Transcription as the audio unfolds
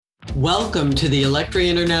Welcome to the Electri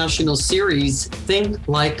International series, Think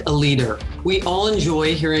Like a Leader. We all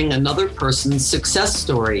enjoy hearing another person's success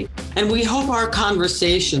story, and we hope our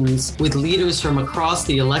conversations with leaders from across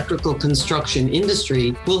the electrical construction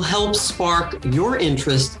industry will help spark your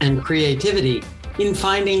interest and creativity in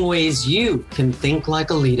finding ways you can think like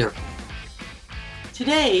a leader.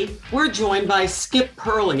 Today, we're joined by Skip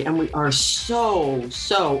Perley, and we are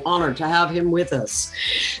so honored to have him with us.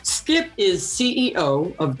 Skip is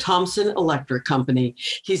CEO of Thomson Electric Company.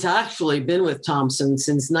 He's actually been with Thomson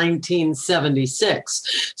since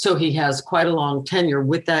 1976, so he has quite a long tenure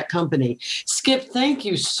with that company. Skip, thank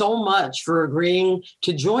you so much for agreeing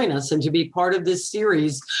to join us and to be part of this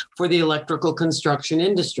series for the electrical construction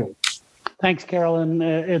industry. Thanks, Carolyn.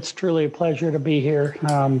 It's truly a pleasure to be here.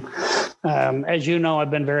 As you know, I've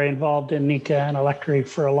been very involved in NECA and Electri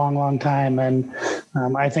for a long time, and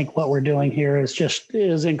I think what we're doing here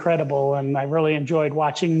is incredible. And I really enjoyed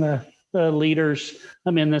watching the leaders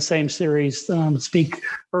in the same series speak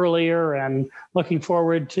earlier, and looking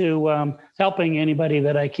forward to helping anybody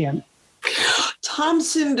that I can.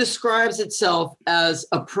 Thomson describes itself as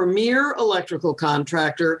a premier electrical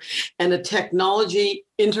contractor and a technology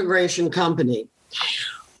integration company.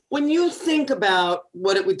 When you think about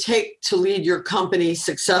what it would take to lead your company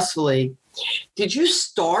successfully, did you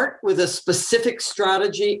start with a specific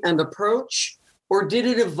strategy and approach, or did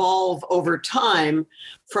it evolve over time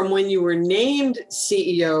from when you were named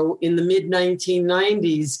CEO in the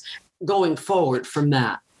mid-1990s going forward from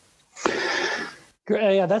that?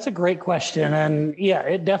 Yeah, that's a great question. And yeah,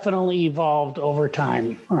 it definitely evolved over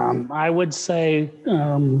time. I would say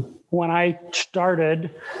when I started,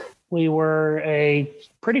 we were a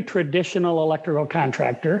pretty traditional electrical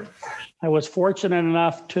contractor. I was fortunate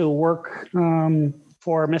enough to work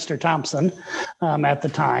for Mr. Thomson at the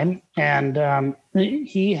time. And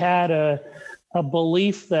he had a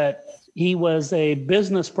belief that he was a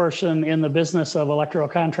business person in the business of electrical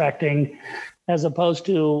contracting, as opposed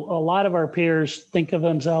to a lot of our peers think of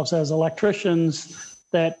themselves as electricians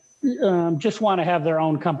that just want to have their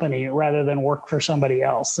own company rather than work for somebody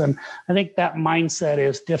else. And I think that mindset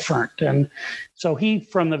is different. And so he,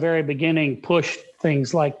 from the very beginning, pushed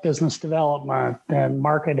things like business development and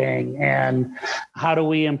marketing and how do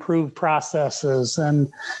we improve processes,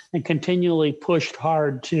 and continually pushed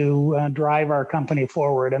hard to drive our company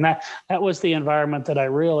forward. And that was the environment that I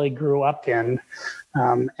really grew up in.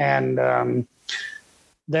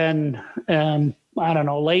 Then I don't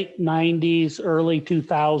know, late 90s, early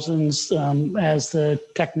 2000s, as the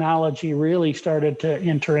technology really started to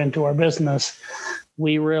enter into our business,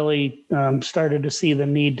 we really started to see the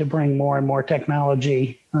need to bring more and more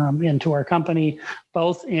technology into our company,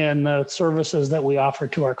 both in the services that we offer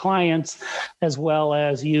to our clients, as well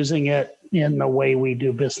as using it in the way we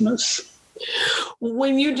do business.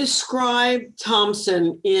 When you describe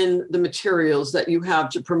Thomson in the materials that you have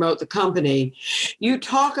to promote the company, you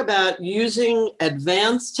talk about using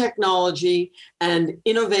advanced technology and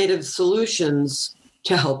innovative solutions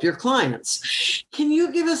to help your clients. Can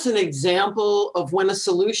you give us an example of when a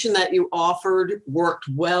solution that you offered worked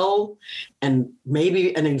well, and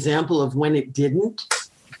maybe an example of when it didn't?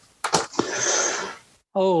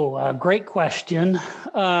 Oh, great question.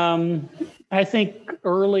 I think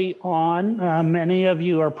early on, many of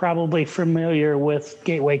you are probably familiar with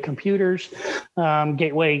Gateway Computers.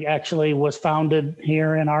 Gateway actually was founded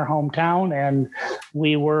here in our hometown, and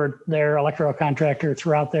we were their electrical contractor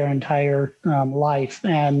throughout their entire life.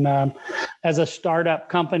 And as a startup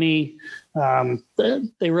company,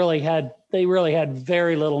 they really had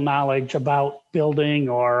very little knowledge about building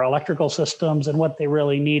or electrical systems and what they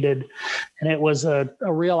really needed. And it was a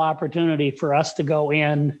real opportunity for us to go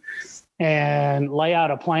in and lay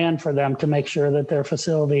out a plan for them to make sure that their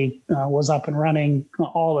facility was up and running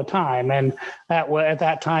all the time. And at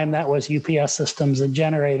that time, that was UPS systems and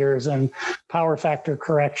generators and power factor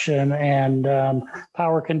correction and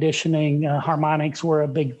power conditioning. Harmonics were a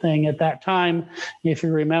big thing at that time, if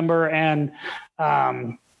you remember. And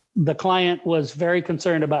the client was very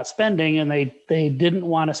concerned about spending, and they didn't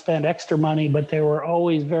want to spend extra money, but they were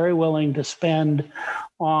always very willing to spend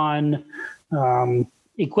on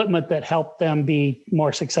equipment that helped them be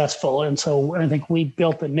more successful. And so I think we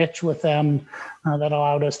built a niche with them that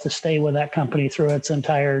allowed us to stay with that company through its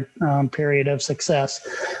entire period of success.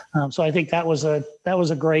 So I think that was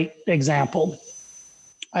a great example.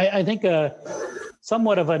 I think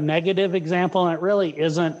somewhat of a negative example, and it really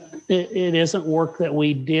isn't. It isn't work that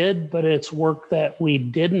we did, but it's work that we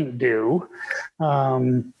didn't do.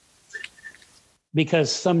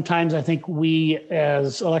 because sometimes I think we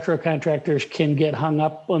as electrical contractors can get hung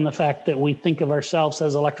up on the fact that we think of ourselves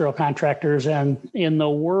as electrical contractors, and in the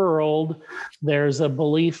world, there's a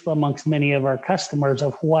belief amongst many of our customers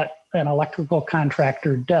of what an electrical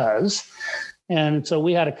contractor does. And so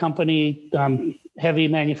we had a company, heavy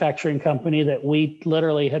manufacturing company that we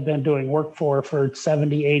literally had been doing work for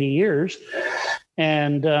 70, 80 years.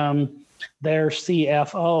 And their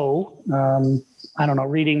CFO, I don't know,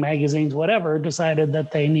 reading magazines, whatever, decided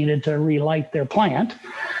that they needed to relight their plant.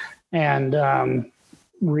 And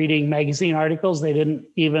reading magazine articles, they didn't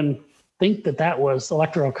even think that that was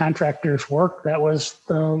electrical contractors' work. That was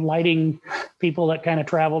the lighting people that kind of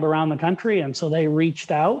traveled around the country. And so they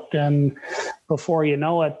reached out, and before you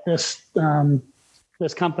know it, this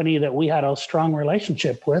company that we had a strong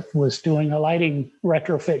relationship with was doing a lighting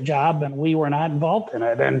retrofit job, and we were not involved in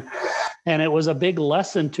it. And it was a big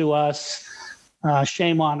lesson to us.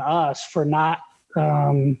 Shame on us for not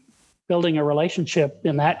building a relationship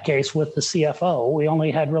in that case with the CFO. We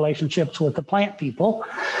only had relationships with the plant people,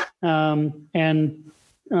 and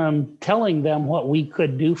telling them what we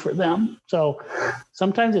could do for them. So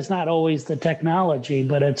sometimes it's not always the technology,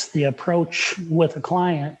 but it's the approach with a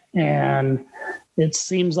client. And it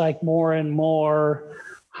seems like more and more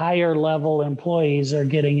higher level employees are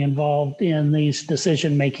getting involved in these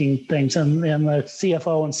decision-making things. And in the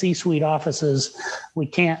CFO and C-suite offices, we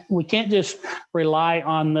can't just rely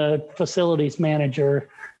on the facilities manager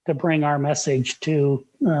to bring our message to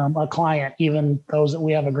a client, even those that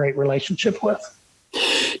we have a great relationship with.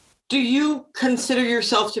 Do you consider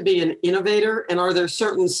yourself to be an innovator? And are there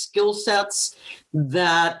certain skill sets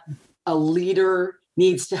that a leader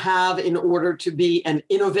needs to have in order to be an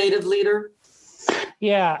innovative leader?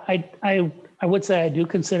 Yeah, I would say I do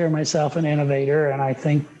consider myself an innovator, and I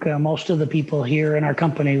think most of the people here in our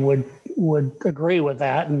company would agree with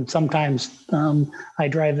that. And sometimes I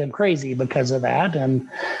drive them crazy because of that. And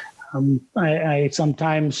I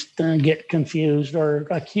sometimes get confused or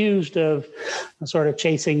accused of sort of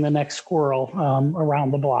chasing the next squirrel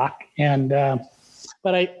around the block. And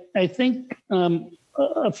but I think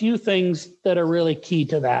a few things that are really key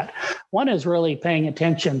to that. One is really paying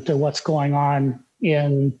attention to what's going on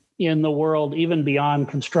in the world, even beyond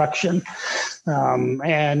construction.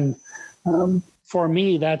 For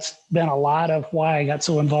me, that's been a lot of why I got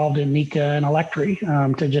so involved in NECA and Electri,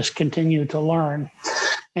 to just continue to learn.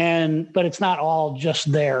 But it's not all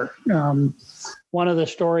just there. One of the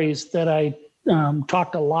stories that I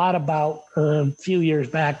talked a lot about a few years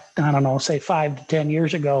back, I don't know, say 5 to 10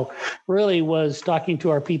 years ago, really was talking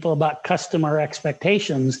to our people about customer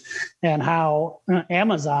expectations and how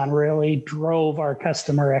Amazon really drove our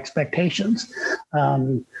customer expectations.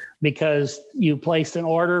 Because you placed an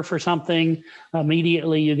order for something,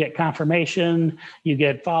 immediately you get confirmation, you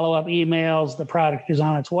get follow-up emails, the product is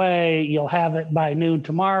on its way, you'll have it by noon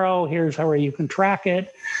tomorrow, here's how you can track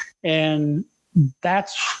it. And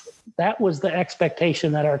that was the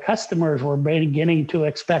expectation that our customers were beginning to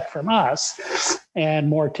expect from us. And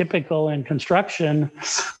more typical in construction,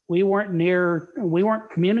 we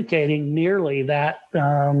weren't communicating nearly that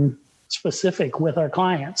specific with our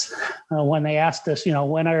clients. When they asked us,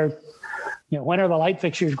 when are the light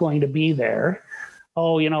fixtures going to be there?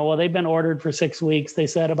 Oh, well, they've been ordered for 6 weeks. They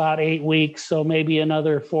said about 8 weeks, so maybe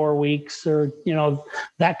another 4 weeks, or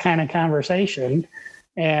that kind of conversation.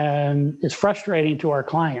 And it's frustrating to our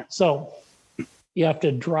clients. So you have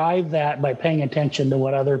to drive that by paying attention to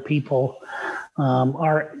what other people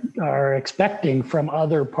are expecting from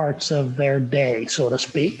other parts of their day, so to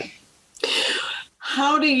speak.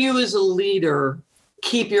 How do you as a leader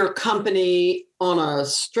keep your company on a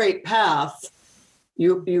straight path?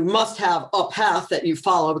 You must have a path that you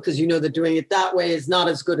follow, because you know that doing it that way is not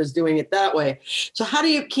as good as doing it that way. So how do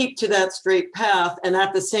you keep to that straight path and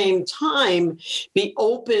at the same time be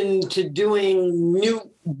open to doing new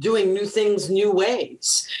things, new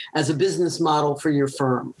ways as a business model for your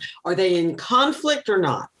firm? Are they in conflict or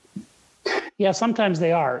not? Yeah, sometimes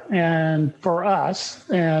they are. And for us,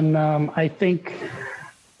 and I think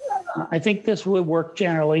this would work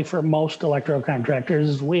generally for most electrical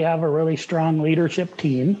contractors. We have a really strong leadership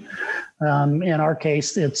team. In our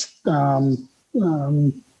case, it's 4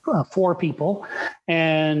 people,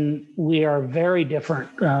 and we are very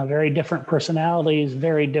different personalities,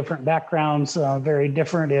 very different backgrounds, very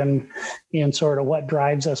different in sort of what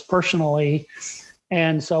drives us personally.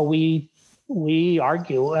 And so we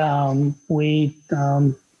argue, we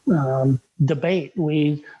debate,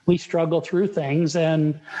 we struggle through things,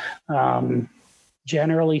 and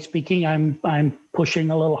generally speaking, I'm pushing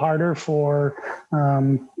a little harder for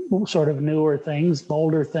sort of newer things,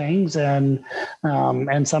 bolder things, and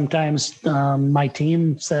sometimes my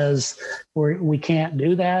team says we can't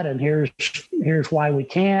do that, and here's why we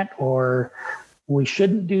can't, or we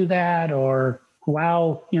shouldn't do that, or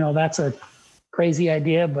wow, that's a crazy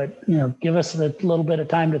idea, but give us a little bit of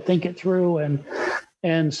time to think it through,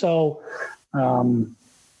 and so.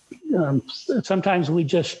 Sometimes we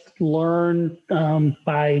just learn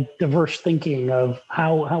by diverse thinking of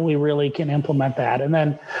how we really can implement that. And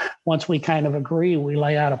then once we kind of agree, we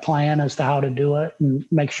lay out a plan as to how to do it and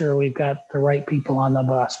make sure we've got the right people on the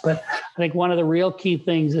bus. But I think one of the real key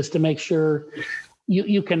things is to make sure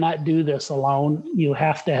you cannot do this alone. You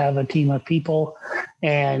have to have a team of people,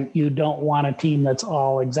 and you don't want a team that's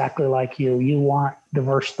all exactly like you. You want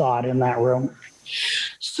diverse thought in that room.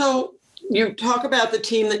 So you talk about the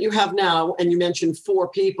team that you have now, and you mentioned 4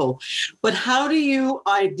 people, but how do you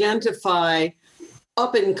identify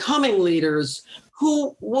up-and-coming leaders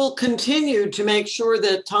who will continue to make sure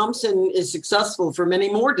that Thomson is successful for many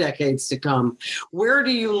more decades to come? Where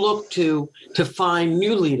do you look to find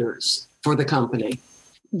new leaders for the company?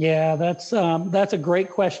 Yeah, that's a great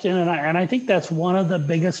question, and I think that's one of the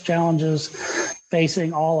biggest challenges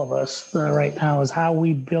facing all of us right now is how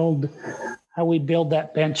we build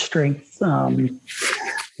that bench strength.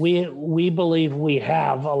 We believe we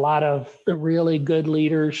have a lot of really good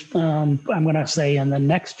leaders. I'm going to say in the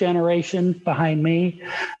next generation behind me,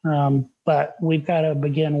 but we've got to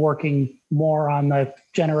begin working more on the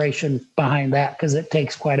generation behind that because it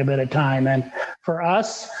takes quite a bit of time. And for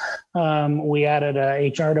us, we added a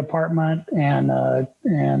HR department and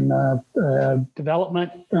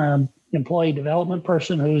development employee development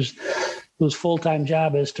person whose full-time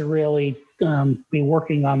job is to really be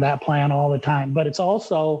working on that plan all the time. But it's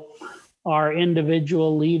also our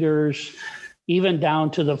individual leaders, even down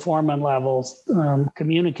to the foreman levels,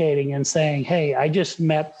 communicating and saying, hey, I just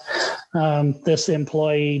met this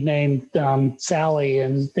employee named Sally,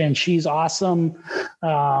 and she's awesome.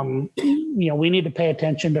 We need to pay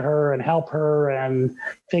attention to her and help her and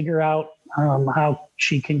figure out how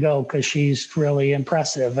she can go because she's really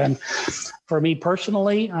impressive. And for me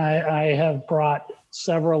personally, I have brought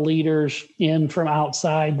several leaders in from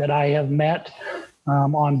outside that I have met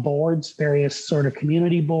on boards, various sort of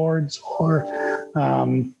community boards, or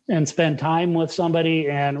and spend time with somebody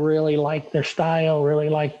and really like their style, really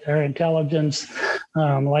like their intelligence,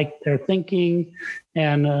 like their thinking.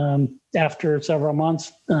 And after several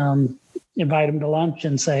months, invite them to lunch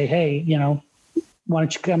and say, hey, why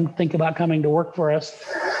don't you come think about coming to work for us?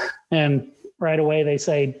 And right away they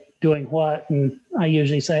say, doing what? And I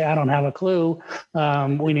usually say, I don't have a clue.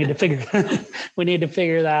 We need to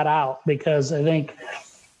figure that out, because I think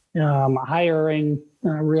hiring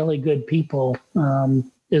really good people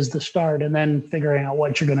is the start, and then figuring out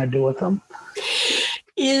what you're going to do with them.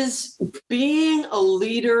 Is being a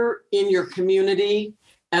leader in your community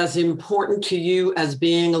as important to you as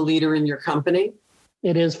being a leader in your company?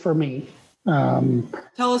 It is for me.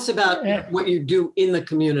 Tell us about what you do in the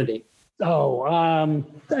community.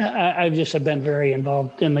 I've just been very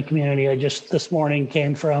involved in the community. I just this morning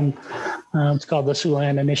came from, it's called the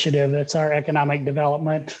Siouxland Initiative. It's our economic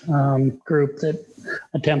development group that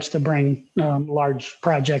attempts to bring large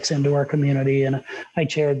projects into our community. And I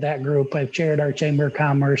chaired that group. I've chaired our Chamber of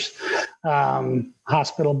Commerce,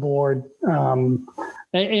 hospital board.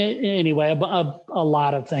 Anyway, a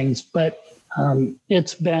lot of things. But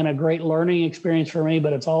it's been a great learning experience for me,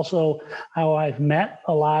 but it's also how I've met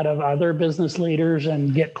a lot of other business leaders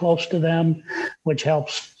and get close to them, which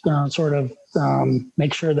helps sort of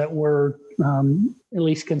make sure that we're at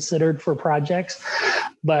least considered for projects.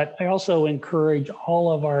 But I also encourage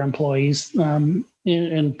all of our employees,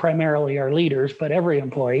 and primarily our leaders, but every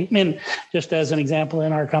employee. I mean, just as an example,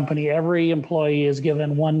 in our company, every employee is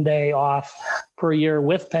given 1 day off per year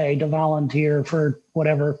with pay to volunteer for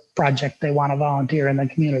whatever project they want to volunteer in the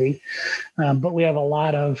community. But we have a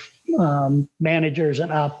lot of managers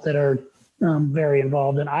and up that are very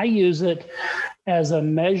involved. And I use it as a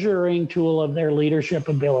measuring tool of their leadership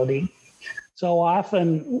ability. So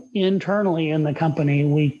often internally in the company,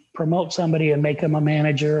 we promote somebody and make them a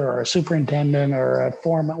manager or a superintendent or a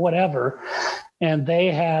foreman, whatever, and they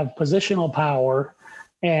have positional power.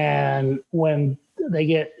 And when they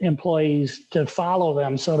get employees to follow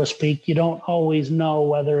them, so to speak, you don't always know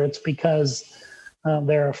whether it's because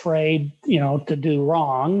they're afraid, to do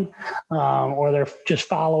wrong, or they're just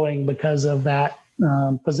following because of that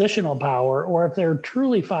positional power, or if they're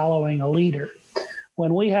truly following a leader.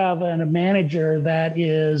 When we have a manager that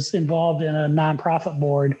is involved in a nonprofit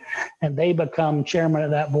board and they become chairman of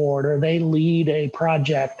that board, or they lead a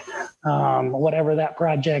project, whatever that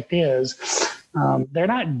project is, they're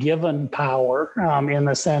not given power in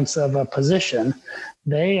the sense of a position.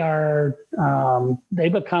 They are they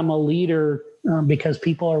become a leader because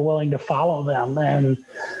people are willing to follow them,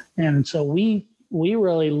 and so we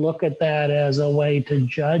really look at that as a way to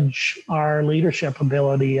judge our leadership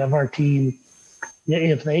ability of our team.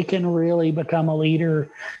 If they can really become a leader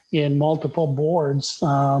in multiple boards,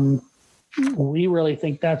 we really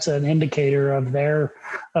think that's an indicator of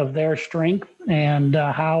their strength and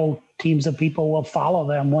how teams of people will follow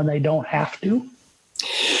them when they don't have to.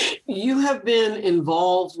 You have been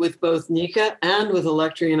involved with both NECA and with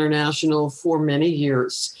Electri International for many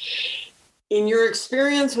years. In your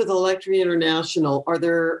experience with Electri International, are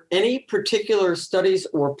there any particular studies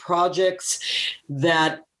or projects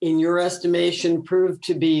that, in your estimation, proved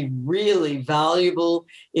to be really valuable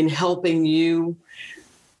in helping you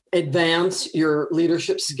advance your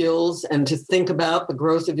leadership skills and to think about the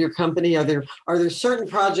growth of your company? Are there certain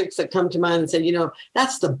projects that come to mind and say,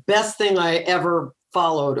 that's the best thing I ever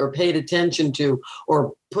followed or paid attention to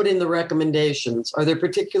or put in the recommendations? Are there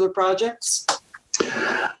particular projects?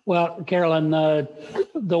 Well, Carolyn,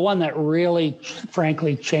 the one that really,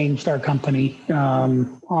 frankly, changed our company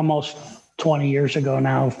almost 20 years ago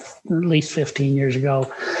now, at least 15 years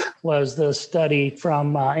ago, was the study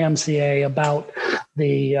from MCA about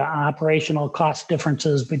the operational cost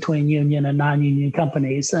differences between union and non-union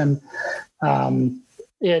companies. And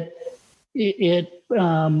it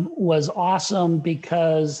was awesome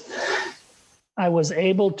because I was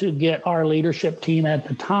able to get our leadership team at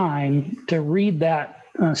the time to read that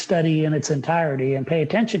study in its entirety and pay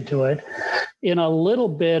attention to it in a little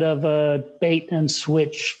bit of a bait and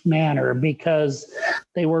switch manner, because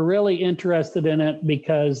they were really interested in it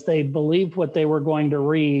because they believed what they were going to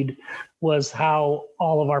read was how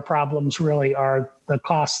all of our problems really are the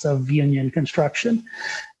costs of union construction.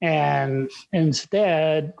 And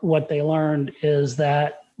instead, what they learned is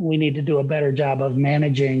that we need to do a better job of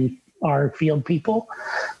managing our field people.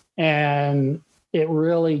 And it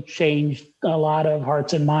really changed a lot of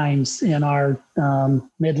hearts and minds in our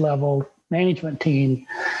mid-level management team.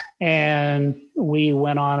 And we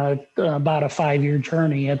went on about a 5-year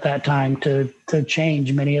journey at that time to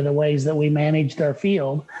change many of the ways that we managed our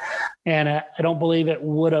field. And I don't believe it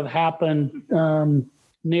would have happened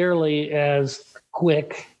nearly as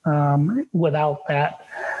quick without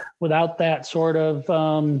that sort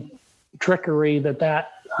of trickery that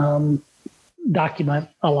document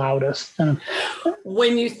allowed us.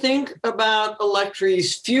 When you think about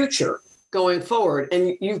Electri's future going forward,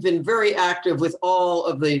 and you've been very active with all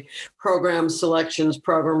of the program selections,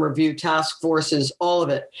 program review, task forces, all of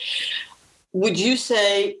it, would you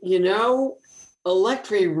say,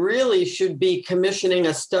 Electri really should be commissioning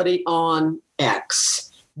a study on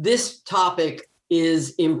X? This topic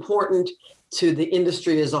is important to the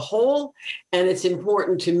industry as a whole, and it's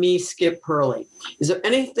important to me, Skip Hurley. Is there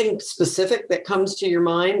anything specific that comes to your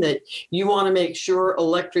mind that you want to make sure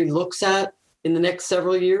Electri looks at in the next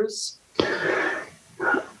several years?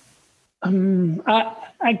 I'm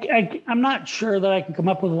not sure that I can come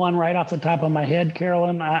up with one right off the top of my head,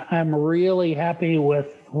 Carolyn. I'm really happy with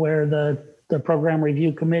where the program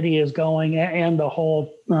review committee is going and the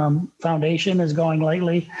whole foundation is going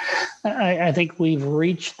lately. I think we've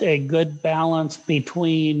reached a good balance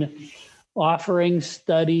between offering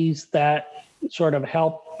studies that sort of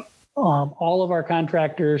help all of our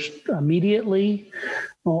contractors immediately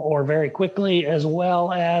or very quickly, as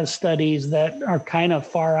well as studies that are kind of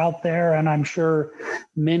far out there. And I'm sure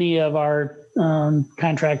many of our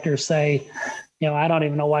contractors say, I don't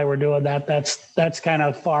even know why we're doing that. That's kind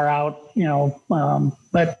of far out,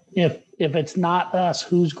 but if it's not us,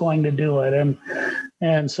 who's going to do it?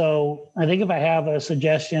 And so I think if I have a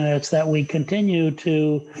suggestion, it's that we continue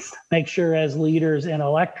to make sure as leaders in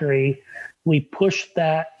Electri, we push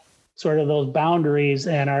that sort of those boundaries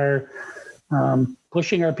and are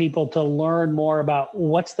pushing our people to learn more about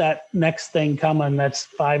what's that next thing coming that's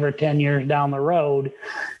 5 or 10 years down the road,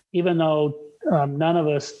 even though none of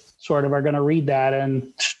us sort of are going to read that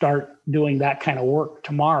and start doing that kind of work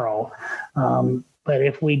tomorrow. But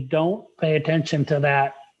if we don't pay attention to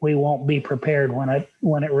that, we won't be prepared when it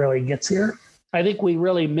really gets here. I think we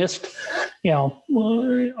really missed,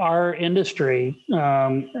 our industry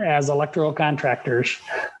as electrical contractors.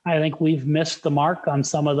 I think we've missed the mark on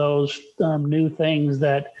some of those new things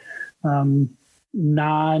that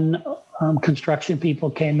non-construction people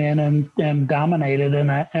came in and dominated.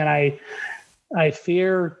 And I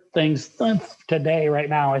fear things today, right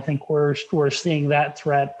now. I think we're seeing that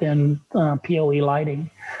threat in POE lighting.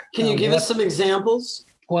 Can you give us some examples?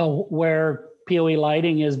 Well, where POE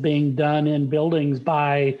lighting is being done in buildings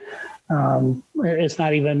by It's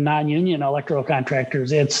not even non-union electrical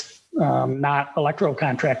contractors. It's not electrical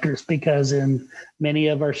contractors, because in many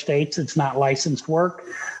of our states, it's not licensed work.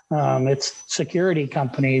 It's security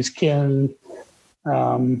companies can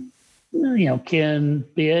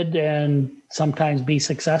bid and sometimes be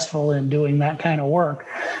successful in doing that kind of work.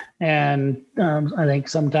 And I think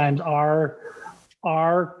sometimes our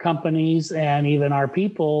companies and even our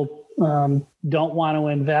people don't want to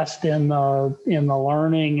invest in the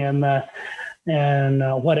learning and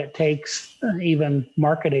what it takes, even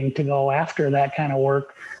marketing, to go after that kind of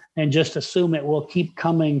work, and just assume it will keep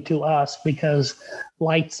coming to us because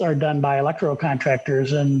lights are done by electrical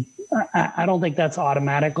contractors. And I don't think that's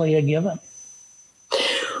automatically a given.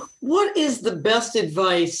 What is the best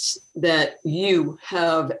advice that you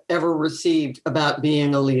have ever received about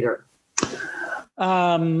being a leader?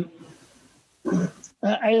 I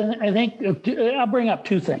think I'll bring up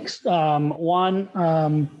two things.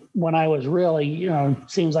 One, when I was really,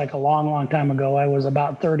 seems like a long time ago, I was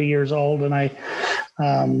about 30 years old, and I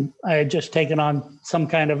had just taken on some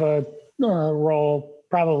kind of a role,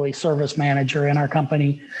 probably service manager in our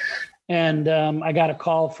company. And I got a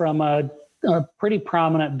call from a pretty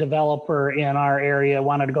prominent developer in our area,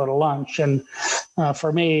 wanted to go to lunch. And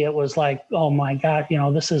for me, it was like, oh my God,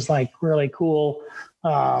 this is like really cool.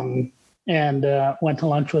 And went to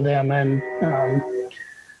lunch with him, and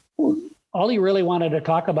all he really wanted to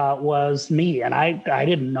talk about was me. And I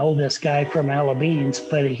didn't know this guy from a hill of beans,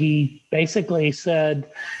 but he basically said,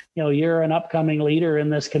 you're an upcoming leader in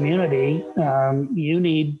this community. You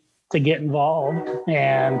need to get involved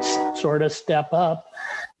and sort of step up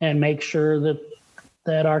and make sure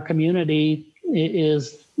that our community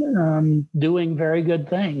is doing very good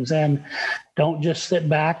things, and don't just sit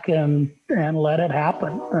back and let it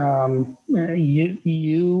happen.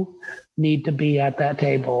 You need to be at that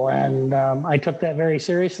table. And I took that very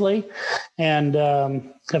seriously, and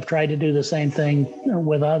have tried to do the same thing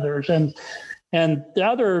with others. And the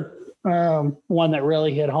other one that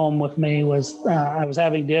really hit home with me was I was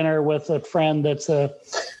having dinner with a friend that's a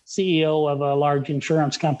CEO of a large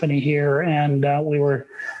insurance company here, and we were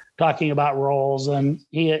talking about roles, and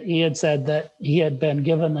he had said that he had been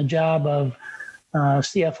given the job of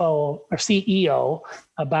CFO or CEO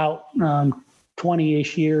about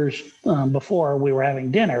 20-ish years before we were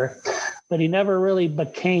having dinner, but he never really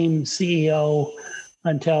became CEO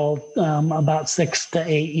until about 6 to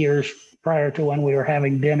 8 years prior to when we were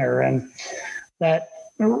having dinner. And that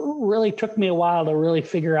really took me a while to really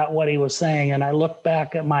figure out what he was saying. And I look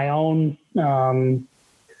back at my own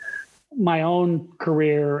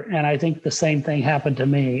career, and I think the same thing happened to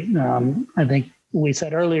me. I think we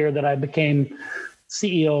said earlier that I became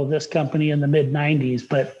CEO of this company in the mid-90s,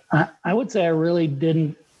 but I would say I really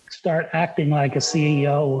didn't start acting like a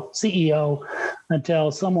CEO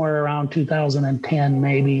until somewhere around 2010,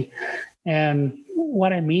 maybe. And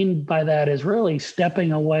what I mean by that is really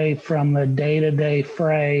stepping away from the day-to-day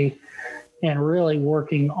fray and really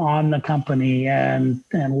working on the company and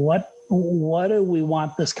what do we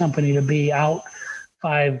want this company to be out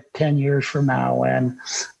 5-10 years from now, and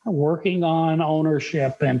working on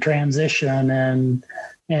ownership and transition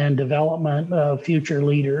and development of future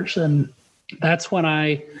leaders. And that's when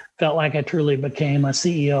I felt like I truly became a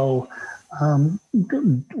CEO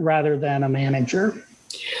rather than a manager.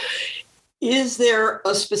 Is there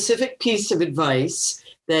a specific piece of advice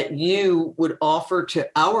that you would offer to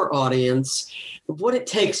our audience of what it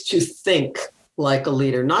takes to think like a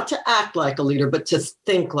leader, not to act like a leader, but to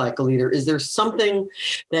think like a leader? Is there something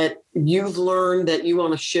that you've learned that you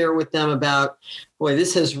want to share with them about, boy,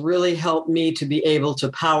 this has really helped me to be able to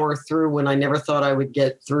power through when I never thought I would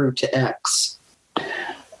get through to X?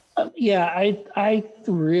 I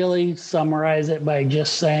really summarize it by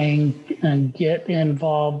just saying, get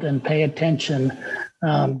involved and pay attention.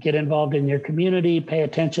 Get involved in your community, pay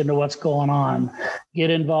attention to what's going on. Get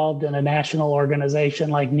involved in a national organization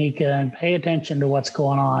like NECA and pay attention to what's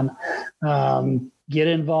going on. Get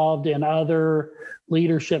involved in other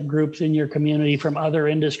leadership groups in your community from other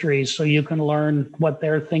industries so you can learn what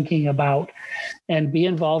they're thinking about, and be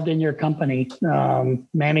involved in your company.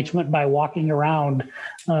 Management by walking around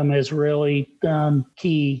is really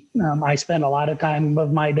key. I spend a lot of time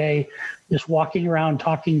of my day just walking around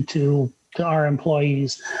talking to our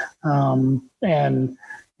employees and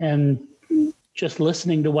just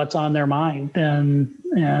listening to what's on their mind.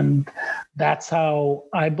 And that's how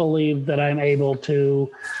I believe that I'm able to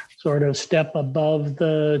sort of step above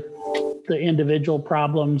the individual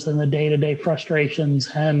problems and the day-to-day frustrations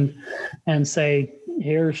and say,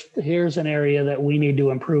 here's an area that we need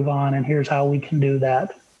to improve on, and here's how we can do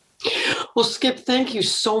that. Well, Skip, thank you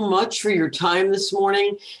so much for your time this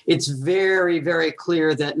morning. It's very, very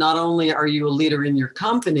clear that not only are you a leader in your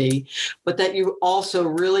company, but that you also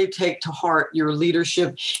really take to heart your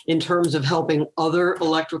leadership in terms of helping other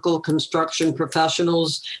electrical construction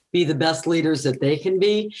professionals be the best leaders that they can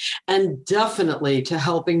be, and definitely to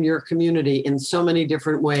helping your community in so many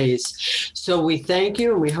different ways. So we thank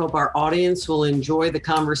you, and we hope our audience will enjoy the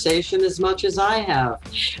conversation as much as I have.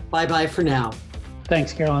 Bye-bye for now.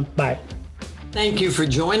 Thanks, Carolyn. Bye. Thank you for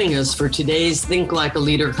joining us for today's Think Like a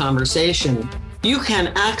Leader conversation. You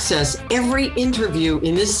can access every interview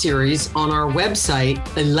in this series on our website,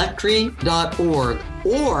 electri.org,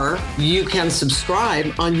 or you can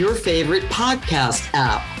subscribe on your favorite podcast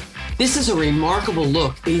app. This is a remarkable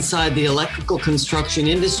look inside the electrical construction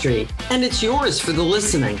industry, and it's yours for the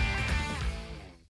listening.